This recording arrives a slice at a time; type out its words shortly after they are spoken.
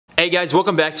Hey guys,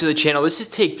 welcome back to the channel. This is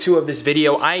take 2 of this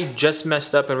video. I just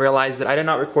messed up and realized that I did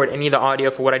not record any of the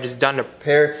audio for what I just done to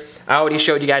prepare. I already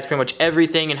showed you guys pretty much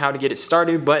everything and how to get it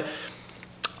started, but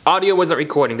audio wasn't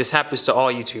recording. This happens to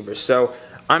all YouTubers. So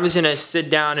I'm just gonna sit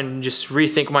down and just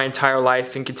rethink my entire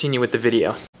life and continue with the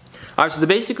video. Alright, so to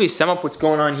basically sum up what's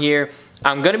going on here,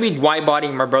 I'm gonna be wide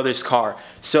bodying my brother's car.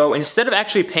 So instead of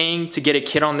actually paying to get a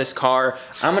kit on this car,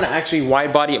 I'm gonna actually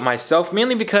wide body it myself,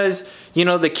 mainly because, you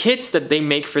know, the kits that they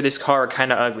make for this car are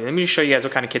kind of ugly. Let me just show you guys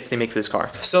what kind of kits they make for this car.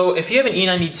 So if you have an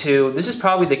E92, this is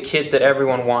probably the kit that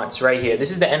everyone wants right here. This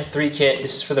is the M3 kit,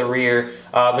 this is for the rear,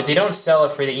 but they don't sell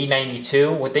it for the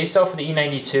E92. What they sell for the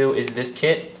E92 is this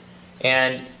kit.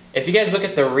 And if you guys look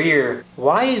at the rear,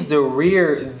 why is the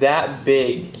rear that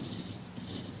big?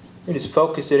 Let me just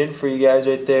focus it in for you guys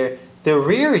right there. The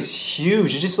rear is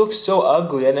huge. It just looks so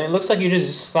ugly, and it looks like you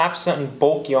just slapped something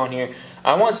bulky on here.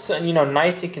 I want something, you know,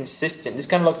 nice and consistent. This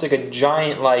kind of looks like a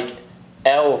giant, like,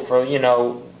 L for, you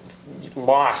know,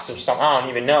 loss or something. I don't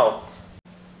even know.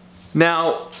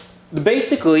 Now,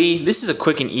 basically, this is a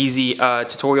quick and easy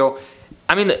tutorial.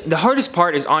 I mean, the hardest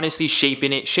part is honestly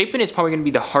shaping it. Shaping is probably going to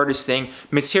be the hardest thing.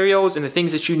 Materials and the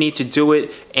things that you need to do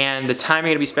it and the time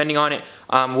you're going to be spending on it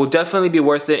will definitely be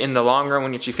worth it in the long run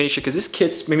when you actually finish it, because this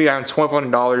kit's maybe around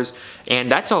 $1,200, and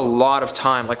that's a lot of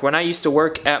time. Like when I used to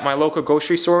work at my local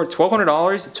grocery store,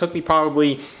 $1,200, it took me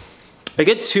probably a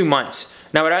good 2 months.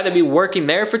 Now, I'd either be working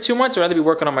there for 2 months or I'd rather be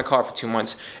working on my car for 2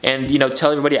 months and, you know,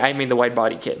 tell everybody I made the wide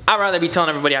body kit. I'd rather be telling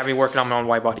everybody I'd be working on my own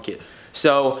wide body kit.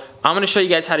 So I'm going to show you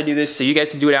guys how to do this so you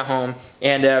guys can do it at home.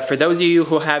 And for those of you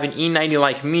who have an E90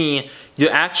 like me,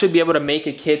 you'll actually be able to make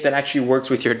a kit that actually works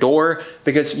with your door,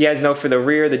 because you guys know for the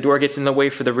rear, the door gets in the way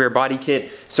for the rear body kit.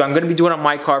 So I'm going to be doing it on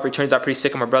my car if it turns out pretty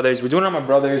sick on my brother's. We're doing it on my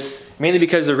brother's mainly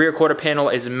because the rear quarter panel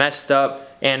is messed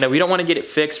up and we don't want to get it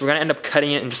fixed. We're going to end up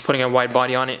cutting it and just putting a wide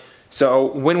body on it.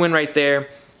 So win-win right there.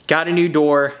 Got a new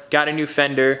door, got a new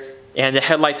fender, and the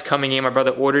headlights coming in. My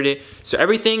brother ordered it. So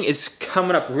everything is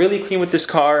coming up really clean with this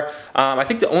car. I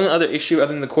think the only other issue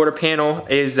other than the quarter panel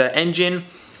is the engine.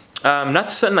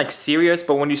 Not something like serious,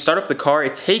 but when you start up the car,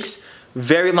 it takes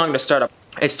very long to start up.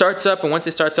 It starts up, and once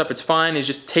it starts up, it's fine. It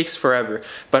just takes forever.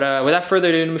 But without further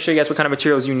ado, let me show you guys what kind of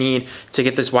materials you need to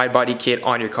get this wide body kit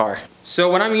on your car. So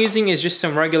what I'm using is just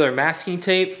some regular masking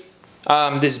tape.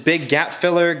 This big gap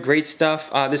filler, great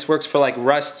stuff. This works for like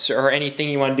rusts or anything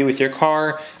you want to do with your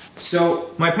car. So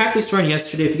my practice run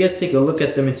yesterday, if you guys take a look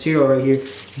at the material right here,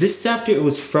 this is after it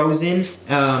was frozen.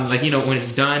 Like, you know, when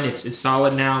it's done, it's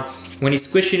solid now. When you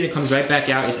squish it, it comes right back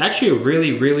out. It's actually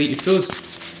it feels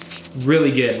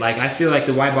really good. Like, I feel like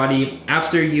the wide body,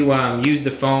 after you use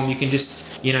the foam, you can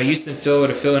just, you know, use some filler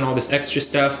to fill in all this extra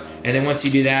stuff. And then once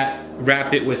you do that,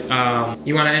 wrap it with,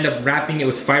 you want to end up wrapping it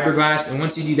with fiberglass. And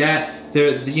once you do that,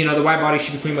 you know, the wide body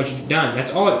should be pretty much done.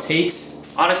 That's all it takes.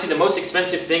 Honestly, the most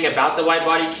expensive thing about the wide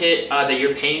body kit that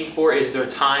you're paying for is their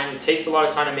time. It takes a lot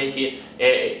of time to make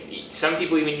it. Some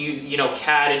people even use, you know,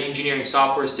 CAD and engineering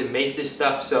softwares to make this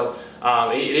stuff. So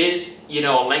it is, you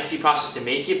know, a lengthy process to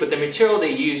make it. But the material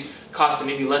they use costs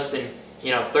maybe less than,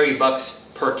 you know, 30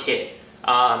 bucks per kit.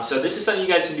 So this is something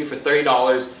you guys can do for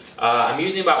 $30. I'm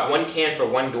using about 1 can for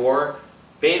 1 door.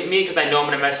 Me, because I know I'm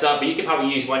gonna mess up, but you can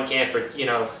probably use 1 can for, you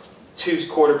know, 2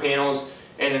 quarter panels,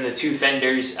 and then the 2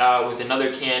 fenders with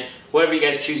another can, whatever you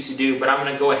guys choose to do. But I'm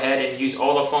going to go ahead and use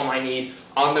all the foam I need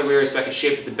on the rear so I can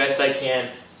shape it the best I can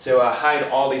to hide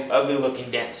all these ugly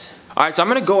looking dents. Alright, so I'm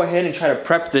going to go ahead and try to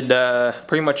prep the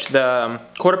pretty much the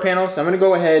quarter panel. So I'm going to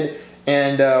go ahead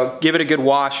and give it a good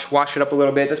wash it up a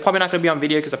little bit. That's probably not going to be on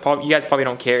video because you guys probably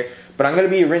don't care. But I'm going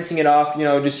to be rinsing it off, you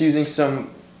know, just using some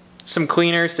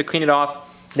cleaners to clean it off.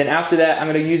 Then after that,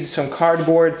 I'm going to use some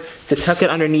cardboard to tuck it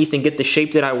underneath and get the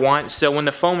shape that I want. So when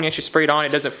the foam, when you actually spray it on,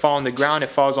 it doesn't fall on the ground, it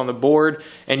falls on the board,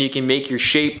 and you can make your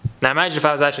shape. Now imagine if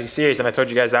I was actually serious and I told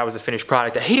you guys that was a finished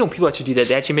product. I hate when people actually do that.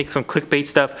 They actually make some clickbait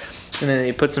stuff, and then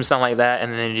they put something like that,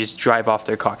 and then they just drive off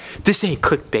their car. This ain't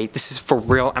clickbait. This is for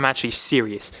real. I'm actually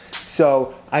serious.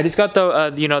 So I just got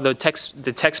the you know, the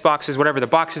text boxes, whatever the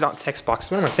boxes, not text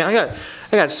boxes. What am I saying?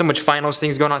 I got so much finals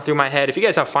things going on through my head. If you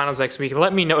guys have finals next week,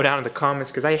 let me know down in the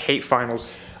comments because I hate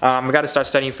finals. I got to start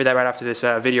studying for that right after this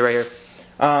video right here.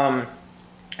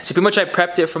 So pretty much I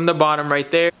prepped it from the bottom right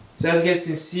there. So as you guys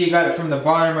can see, I got it from the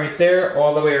bottom right there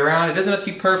all the way around. It doesn't have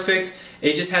to be perfect.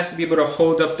 It just has to be able to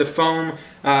hold up the foam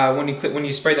when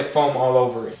you spray the foam all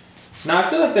over it. Now I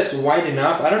feel like that's wide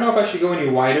enough. I don't know if I should go any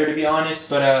wider, to be honest,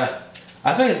 but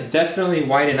I think it's definitely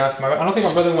wide enough. I don't think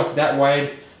my brother wants that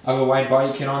wide of a wide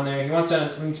body kit on there. He wants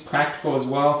something that's practical as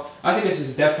well. I think this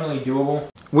is definitely doable.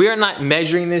 We are not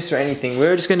measuring this or anything.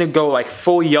 We're just gonna go like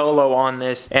full YOLO on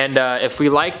this. And if we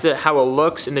like how it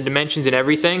looks and the dimensions and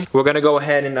everything, we're gonna go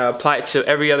ahead and apply it to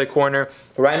every other corner.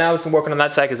 But right now, we've been working on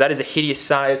that side because that is a hideous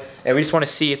side. And we just wanna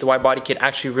see if the wide body kit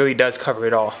actually really does cover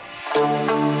it all.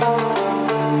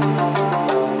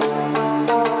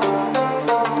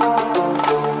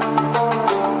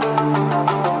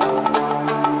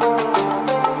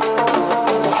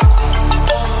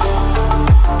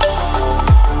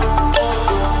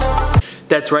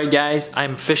 That's right, guys,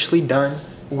 I'm officially done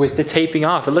with the taping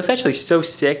off. It looks actually so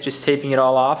sick just taping it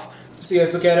all off. So you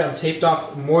guys look at it, I'm taped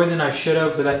off more than I should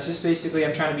have, but that's just basically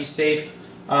I'm trying to be safe.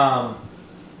 I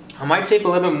might tape a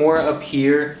little bit more up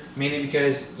here, mainly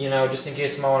because, you know, just in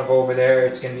case I want to go over there,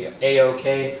 it's going to be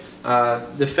A-okay.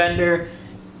 The fender,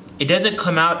 it doesn't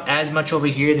come out as much over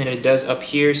here than it does up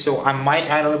here, so I might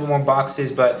add a little bit more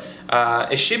boxes, but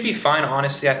it should be fine,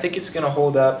 honestly. I think it's going to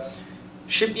hold up.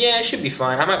 Yeah, it should be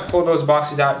fine. I might pull those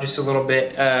boxes out just a little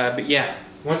bit, but yeah.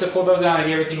 Once I pull those out and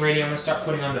get everything ready, I'm going to start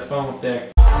putting on the foam up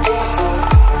there.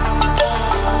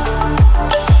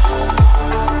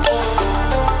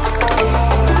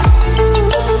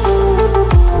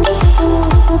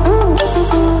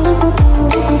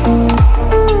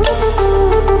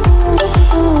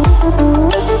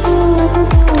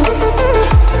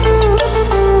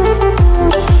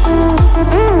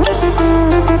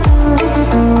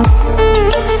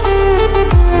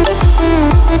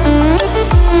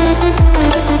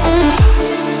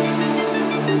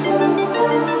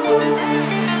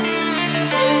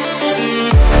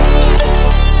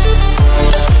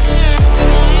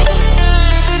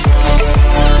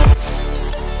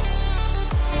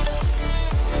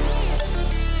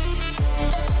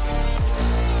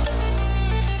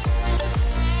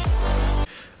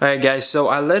 Alright guys, so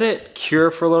I let it cure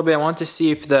for a little bit. I want to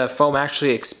see if the foam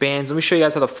actually expands. Let me show you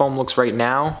guys how the foam looks right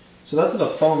now. So that's how the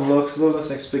foam looks. It looks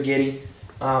like spaghetti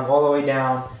all the way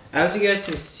down. As you guys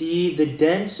can see, the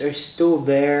dents are still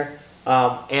there.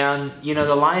 And you know,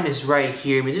 the line is right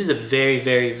here. I mean, this is a very,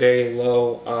 very, very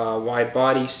low wide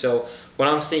body. So what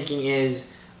I'm thinking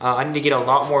is I need to get a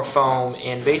lot more foam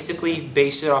and basically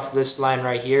base it off this line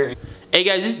right here. Hey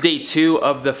guys, this is day 2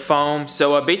 of the foam.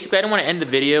 So basically I didn't want to end the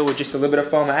video with just a little bit of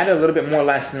foam. I added a little bit more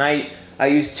last night. I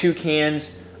used 2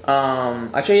 cans.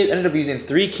 Actually I ended up using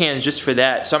 3 cans just for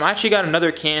that. So I'm actually got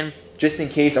another can just in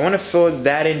case. I want to fill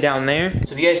that in down there.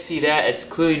 So if you guys see that, it's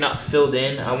clearly not filled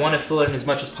in. I want to fill it in as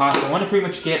much as possible. I want to pretty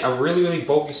much get a really, really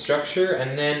bulky structure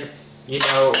and then, you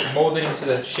know, mold it into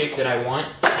the shape that I want.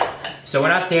 So we're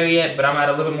not there yet, but I'm gonna add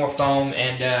a little bit more foam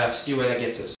and see where that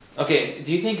gets us. Okay,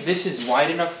 do you think this is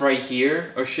wide enough right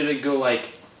here, or should it go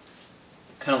like,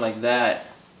 kind of like that?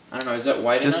 I don't know, is that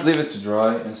wide enough? Just leave it to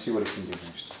dry and see what it can do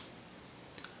next.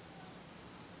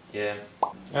 Yeah.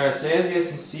 Alright, so as you guys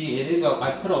can see, it is,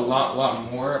 I put a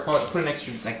lot more. I probably put an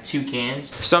extra, like 2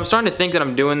 cans. So I'm starting to think that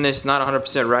I'm doing this not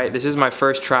 100% right. This is my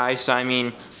first try, so I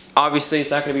mean, obviously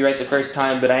it's not going to be right the first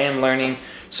time, but I am learning.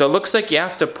 So it looks like you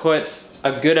have to put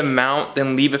a good amount,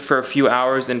 then leave it for a few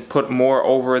hours, then put more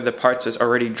over the parts that's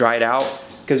already dried out.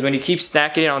 Because when you keep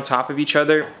stacking it on top of each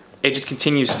other, it just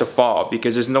continues to fall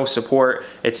because there's no support.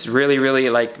 It's really,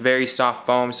 really like very soft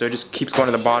foam, so it just keeps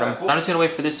going to the bottom. I'm just gonna wait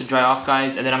for this to dry off,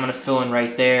 guys, and then I'm gonna fill in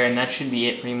right there, and that should be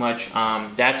it pretty much.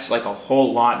 That's like a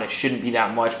whole lot. That shouldn't be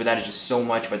that much, but that is just so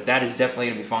much, but that is definitely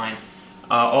gonna be fine.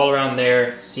 All around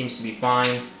there seems to be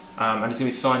fine. I'm just gonna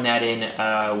be filling that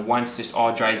in once this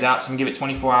all dries out, so I'm gonna give it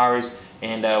 24 hours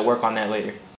and work on that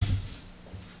later.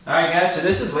 Alright guys, so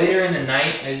this is later in the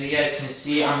night. As you guys can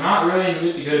see, I'm not really in the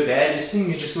mood to go to bed. This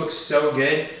thing just looks so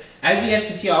good. As you guys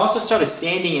can see, I also started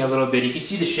sanding it a little bit. You can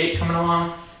see the shape coming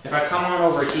along. If I come on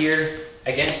over here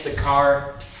against the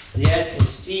car, you guys can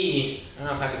see, I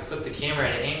don't know if I can put the camera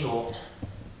at an angle.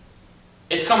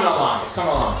 It's coming along, it's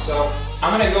coming along. So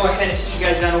I'm gonna go ahead and sit you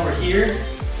guys down over here,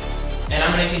 and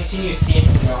I'm gonna continue sanding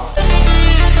it off.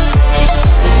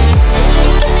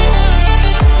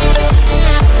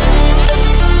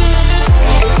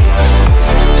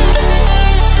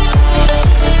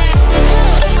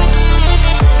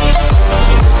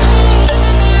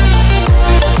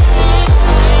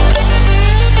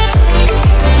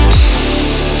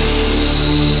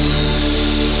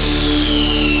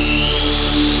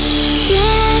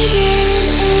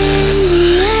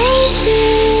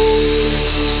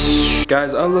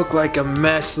 Guys, I look like a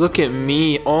mess. Look at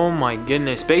me. Oh my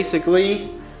goodness. Basically,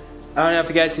 I don't know if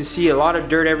you guys can see a lot of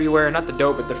dirt everywhere. Not the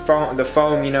dope, but the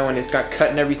foam, you know, and it's got cut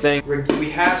and everything. We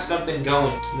have something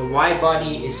going. The wide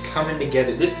body is coming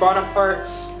together. This bottom part,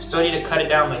 still need to cut it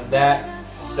down like that.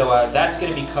 So that's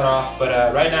going to be cut off.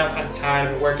 But right now I'm kind of tired.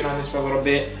 I've been working on this for a little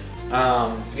bit.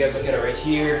 If you guys look at it right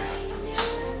here,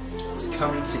 It's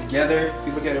coming together. If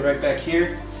you look at it right back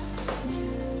here,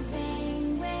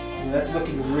 that's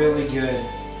looking really good.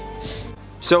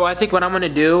 So I think what I'm gonna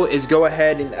do is go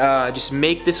ahead and just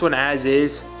make this one as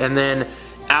is, and then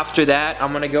after that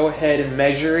I'm gonna go ahead and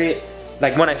measure it.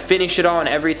 Like when I finish it all and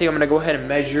everything, I'm gonna go ahead and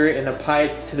measure it and apply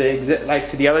it to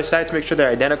the other side to make sure they're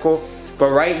identical. But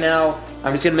right now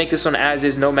I'm just gonna make this one as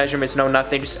is, no measurements, no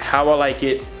nothing, just how I like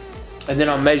it. And then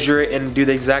I'll measure it and do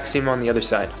the exact same on the other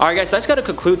side. Alright guys, so that's gotta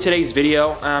conclude today's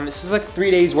video. This is like 3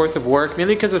 days worth of work,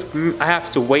 mainly because I have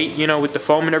to wait, you know, with the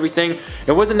foam and everything.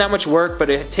 It wasn't that much work,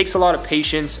 but it takes a lot of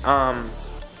patience.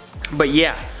 But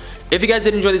yeah, if you guys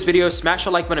did enjoy this video, smash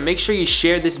the like button. Make sure you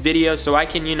share this video so I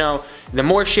can, you know, the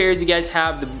more shares you guys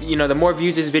have, the more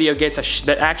views this video gets.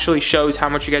 That actually shows how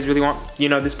much you guys really want, you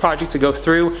know, this project to go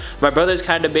through. My brother's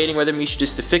kind of debating whether we should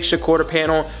just to fix the quarter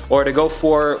panel or to go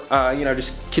for, you know,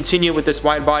 just continue with this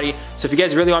wide body. So if you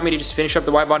guys really want me to just finish up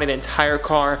the wide body, the entire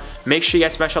car, make sure you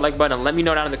guys smash that like button and let me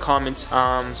know down in the comments.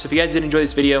 So if you guys did enjoy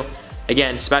this video,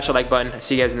 again, smash the like button. I'll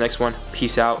see you guys in the next one.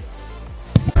 Peace out.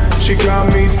 She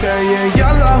got me saying,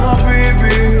 yalla,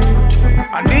 baby,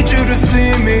 I need you to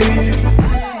see me.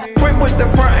 Quit with the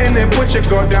frontin' and put your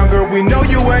guard down, girl, we know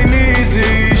you ain't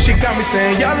easy. She got me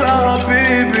saying, yalla,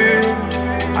 baby,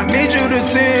 I need you to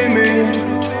see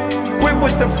me. Quit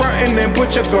with the frontin' and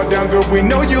put your guard down, girl, we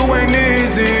know you ain't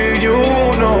easy, you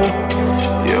know.